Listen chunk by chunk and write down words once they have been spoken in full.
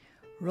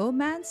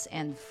Romance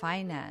and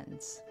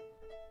Finance.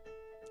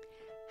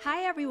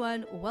 Hi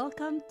everyone,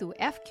 welcome to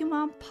FQ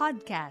Mom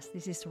Podcast.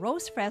 This is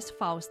Rose Fres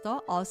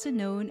Fausto, also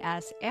known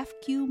as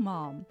FQ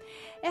Mom.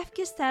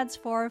 FQ stands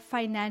for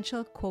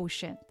Financial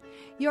Quotient,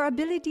 your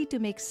ability to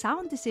make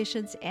sound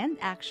decisions and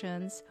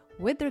actions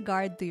with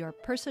regard to your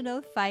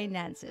personal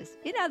finances.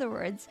 In other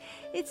words,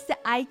 it's the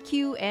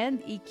IQ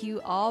and EQ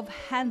of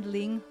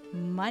handling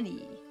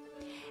money.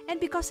 And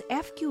because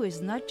FQ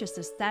is not just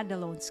a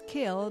standalone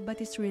skill,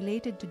 but it's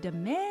related to the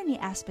many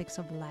aspects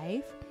of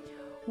life,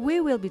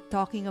 we will be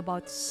talking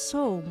about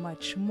so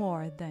much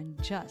more than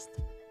just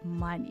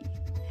money.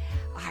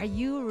 Are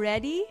you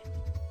ready?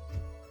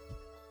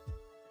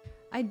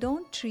 I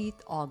don't treat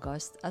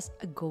August as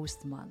a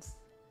ghost month.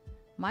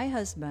 My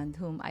husband,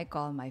 whom I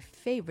call my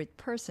favorite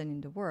person in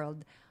the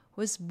world,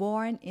 was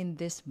born in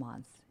this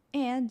month,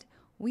 and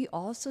we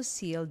also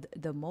sealed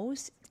the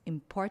most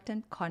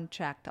important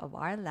contract of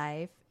our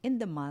life in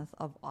the month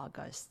of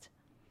August.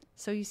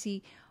 So you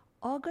see,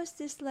 August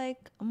is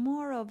like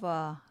more of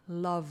a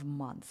love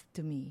month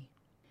to me.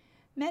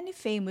 Many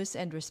famous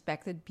and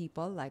respected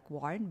people like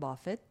Warren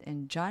Buffett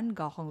and John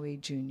Gokongwei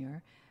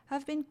Jr.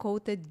 have been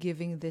quoted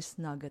giving this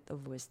nugget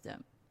of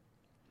wisdom.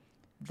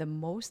 The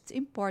most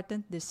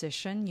important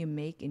decision you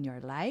make in your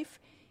life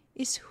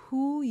is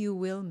who you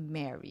will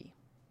marry.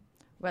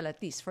 Well,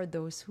 at least for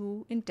those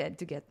who intend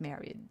to get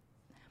married.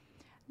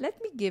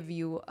 Let me give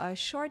you a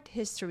short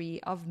history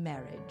of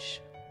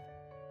marriage.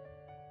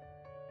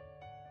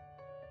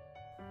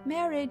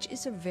 Marriage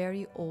is a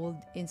very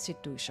old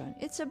institution.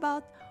 It's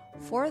about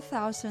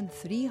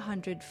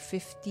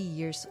 4,350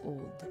 years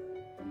old.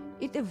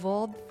 It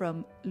evolved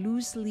from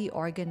loosely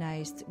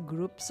organized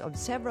groups of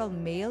several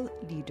male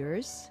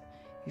leaders,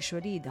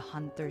 usually the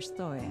hunters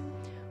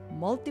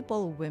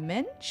multiple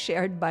women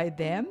shared by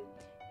them,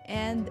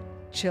 and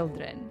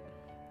children.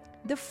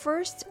 The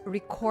first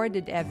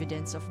recorded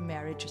evidence of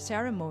marriage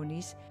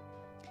ceremonies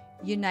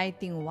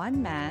uniting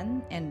one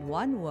man and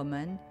one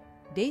woman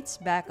dates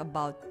back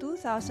about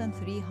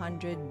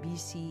 2300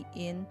 BC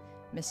in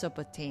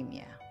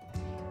Mesopotamia.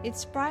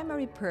 Its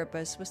primary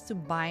purpose was to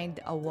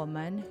bind a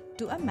woman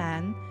to a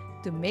man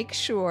to make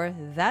sure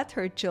that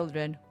her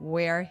children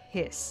were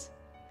his.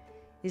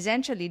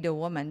 Essentially, the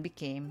woman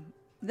became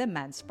the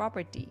man's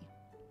property.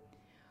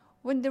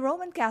 When the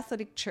Roman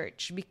Catholic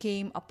Church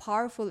became a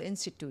powerful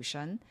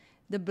institution,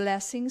 the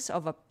blessings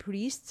of a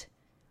priest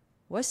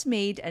was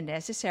made a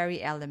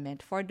necessary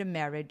element for the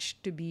marriage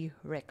to be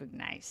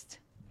recognized.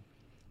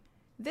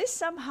 This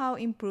somehow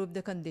improved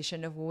the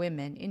condition of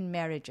women in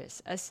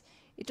marriages, as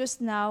it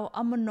was now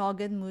a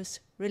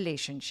monogamous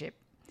relationship.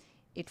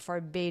 It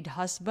forbade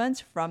husbands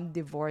from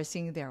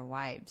divorcing their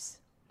wives.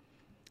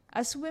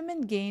 As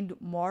women gained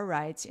more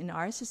rights in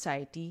our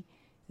society,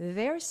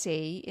 their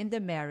say in the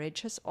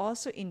marriage has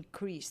also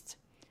increased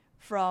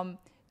from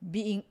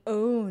being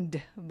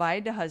owned by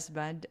the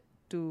husband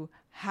to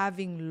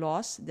having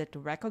laws that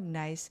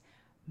recognize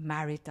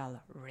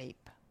marital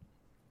rape.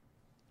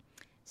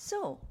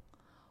 So,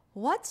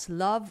 what's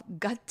love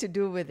got to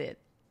do with it?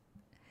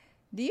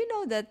 Do you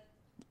know that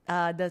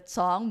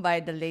song by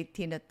the late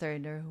Tina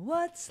Turner?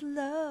 What's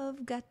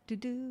love got to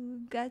do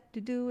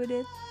with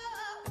it?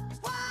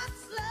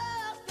 What's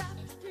love got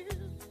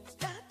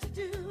to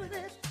do with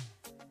it?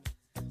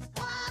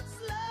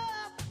 What's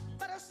love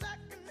but a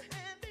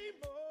second-hand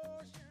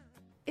emotion?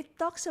 It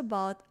talks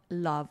about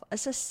love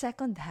as a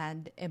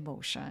second-hand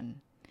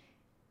emotion.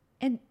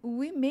 And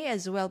we may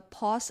as well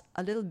pause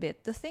a little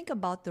bit to think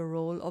about the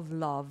role of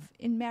love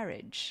in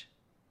marriage.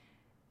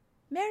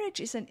 Marriage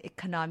is an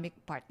economic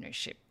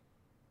partnership.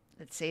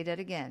 Let's say that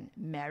again.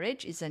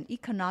 Marriage is an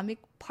economic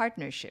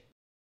partnership.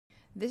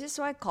 This is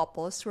why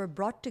couples were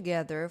brought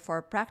together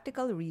for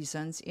practical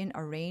reasons in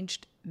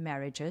arranged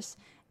marriages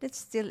that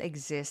still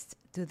exist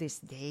to this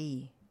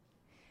day.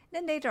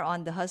 Then later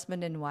on, the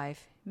husband and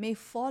wife may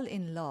fall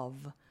in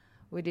love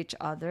with each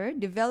other,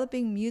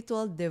 developing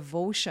mutual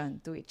devotion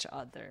to each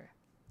other.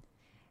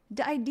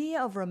 The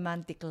idea of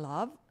romantic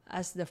love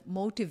as the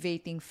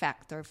motivating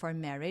factor for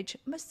marriage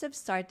must have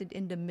started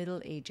in the Middle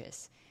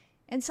Ages,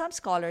 and some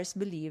scholars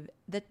believe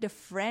that the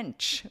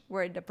French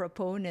were the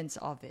proponents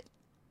of it.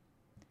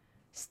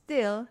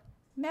 Still,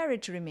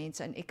 marriage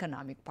remains an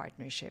economic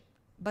partnership,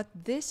 but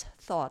this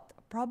thought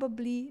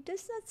probably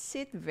does not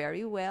sit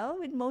very well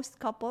with most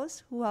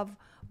couples who have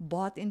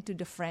bought into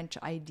the French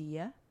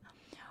idea.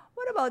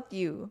 What about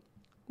you?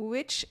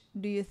 Which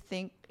do you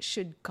think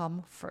should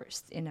come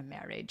first in a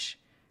marriage?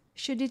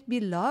 Should it be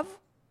love,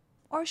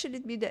 or should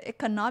it be the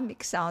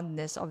economic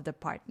soundness of the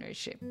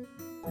partnership?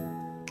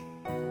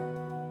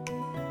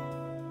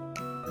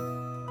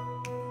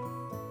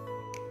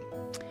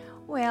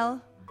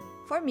 Well,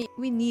 for me,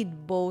 we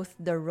need both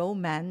the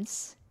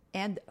romance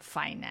and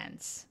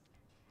finance.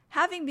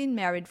 Having been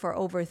married for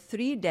over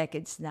 3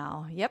 decades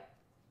now,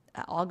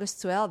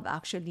 August 12,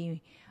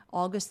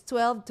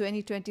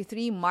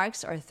 2023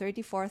 marks our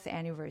 34th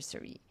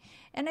anniversary.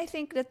 And I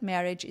think that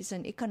marriage is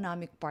an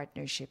economic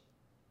partnership,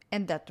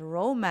 and that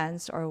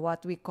romance, or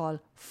what we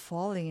call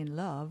falling in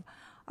love,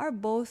 are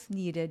both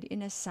needed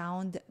in a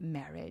sound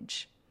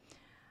marriage.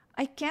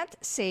 I can't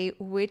say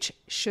which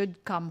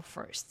should come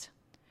first.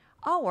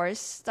 Ours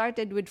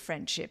started with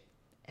friendship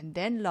and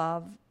then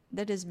love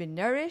that has been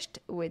nourished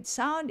with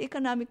sound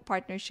economic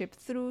partnership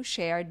through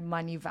shared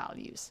money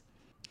values.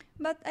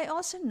 But I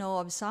also know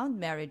of sound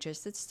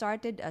marriages that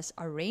started as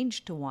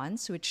arranged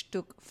ones, which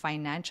took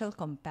financial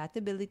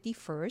compatibility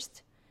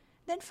first,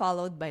 then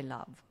followed by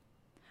love.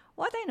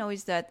 What I know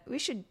is that we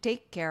should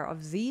take care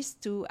of these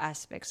two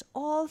aspects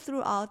all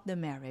throughout the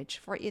marriage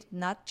for it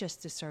not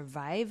just to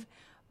survive,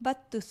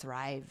 but to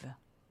thrive.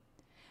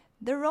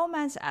 The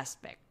romance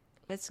aspect,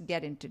 let's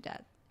get into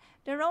that.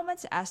 The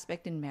romance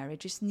aspect in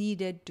marriage is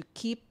needed to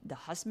keep the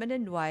husband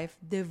and wife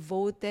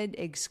devoted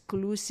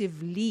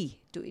exclusively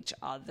to each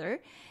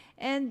other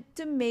and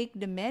to make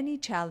the many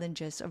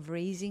challenges of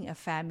raising a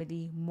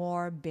family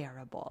more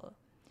bearable.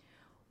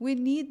 We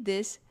need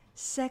this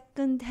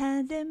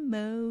second-hand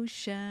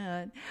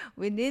emotion.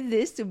 We need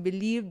this to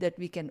believe that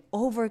we can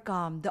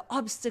overcome the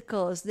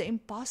obstacles, the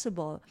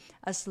impossible,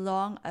 as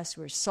long as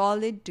we're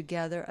solid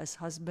together as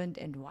husband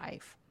and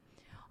wife.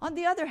 On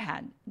the other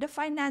hand, the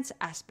finance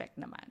aspect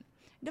naman.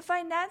 The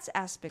finance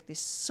aspect is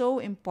so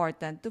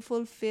important to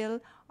fulfill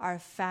our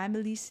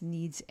family's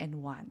needs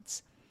and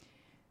wants.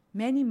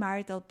 Many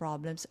marital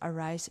problems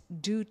arise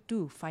due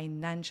to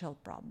financial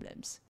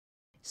problems.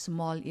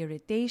 Small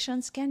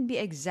irritations can be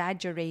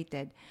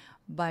exaggerated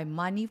by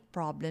money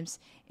problems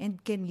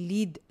and can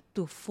lead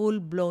to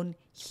full-blown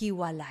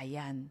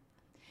hiwalayan.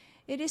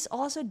 It is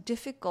also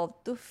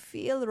difficult to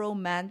feel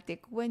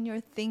romantic when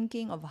you're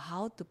thinking of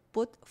how to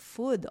put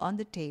food on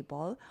the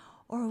table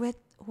or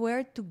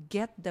where to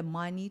get the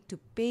money to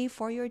pay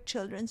for your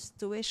children's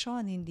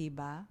tuition, hindi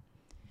ba?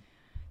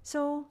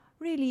 So,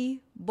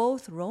 really,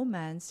 both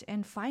romance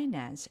and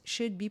finance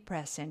should be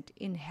present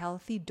in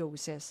healthy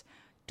doses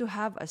to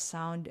have a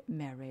sound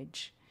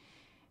marriage.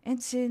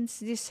 And since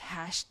this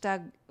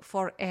hashtag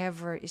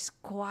forever is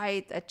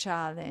quite a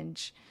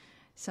challenge,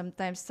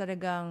 sometimes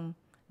talagang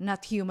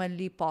not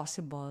humanly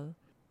possible,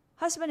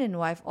 husband and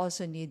wife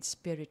also need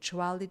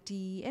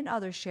spirituality and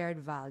other shared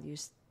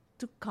values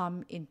to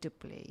come into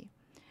play.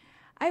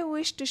 I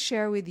wish to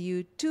share with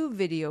you 2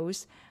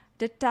 videos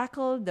that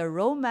tackle the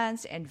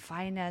romance and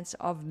finance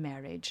of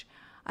marriage.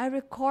 I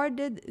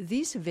recorded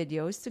these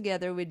videos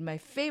together with my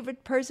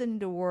favorite person in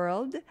the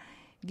world,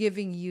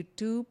 giving you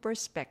 2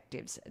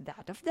 perspectives,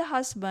 that of the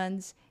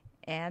husbands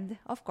and,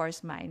 of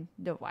course, mine,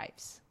 the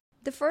wives.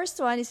 The first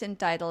one is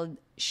entitled,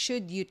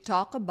 Should You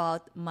Talk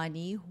About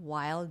Money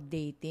While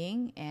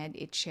Dating? And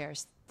it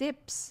shares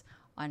tips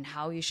on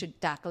how you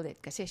should tackle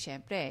it. Kasi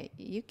syempre,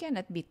 you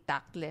cannot be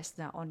tactless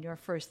na on your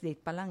first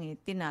date pa lang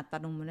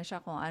tinatanong mo na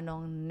siya kung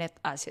anong net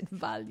asset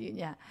value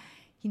niya.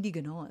 Hindi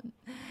ganon.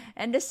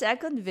 And the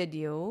second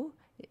video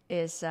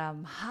is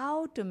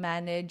how to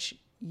manage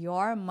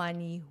your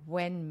money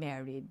when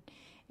married.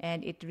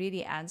 And it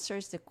really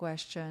answers the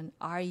question,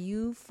 are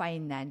you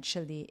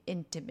financially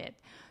intimate?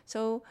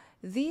 So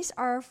these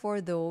are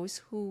for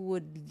those who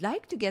would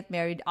like to get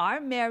married,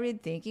 are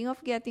married, thinking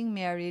of getting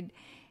married,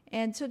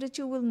 and so that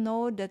you will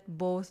know that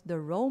both the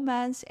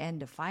romance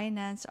and the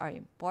finance are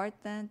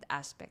important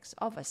aspects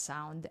of a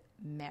sound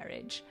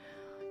marriage.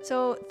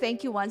 So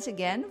thank you once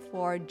again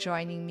for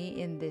joining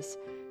me in this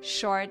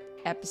short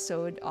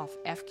episode of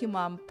FQ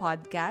Mom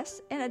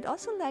podcast. And I'd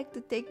also like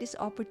to take this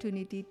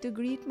opportunity to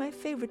greet my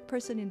favorite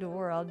person in the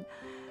world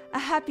a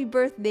happy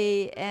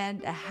birthday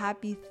and a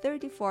happy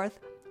 34th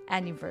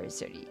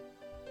anniversary.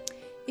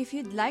 If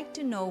you'd like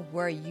to know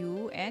where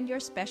you and your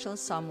special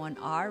someone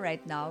are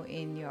right now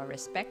in your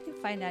respective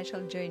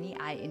financial journey,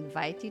 I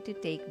invite you to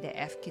take the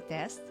FQ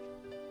test.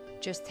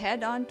 Just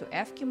head on to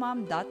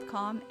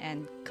fqmom.com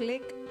and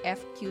click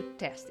FQ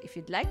test. If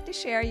you'd like to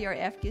share your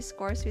FQ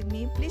scores with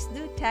me, please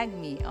do tag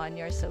me on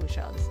your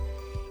socials.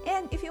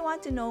 And if you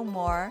want to know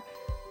more,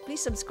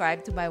 please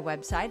subscribe to my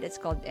website. It's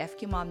called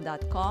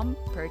fqmom.com.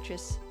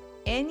 Purchase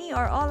any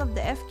or all of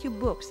the FQ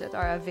books that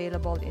are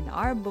available in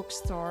our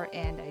bookstore,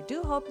 and I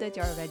do hope that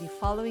you're already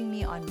following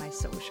me on my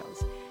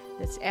socials.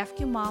 That's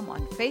FQ Mom on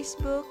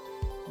Facebook,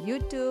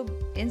 YouTube,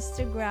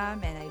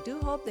 Instagram, and I do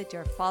hope that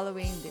you're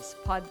following this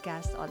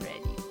podcast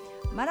already.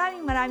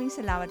 Maraming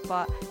salamat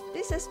po.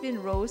 This has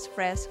been Rose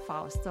Fres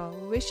Fausto,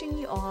 wishing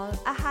you all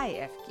a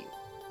high FQ.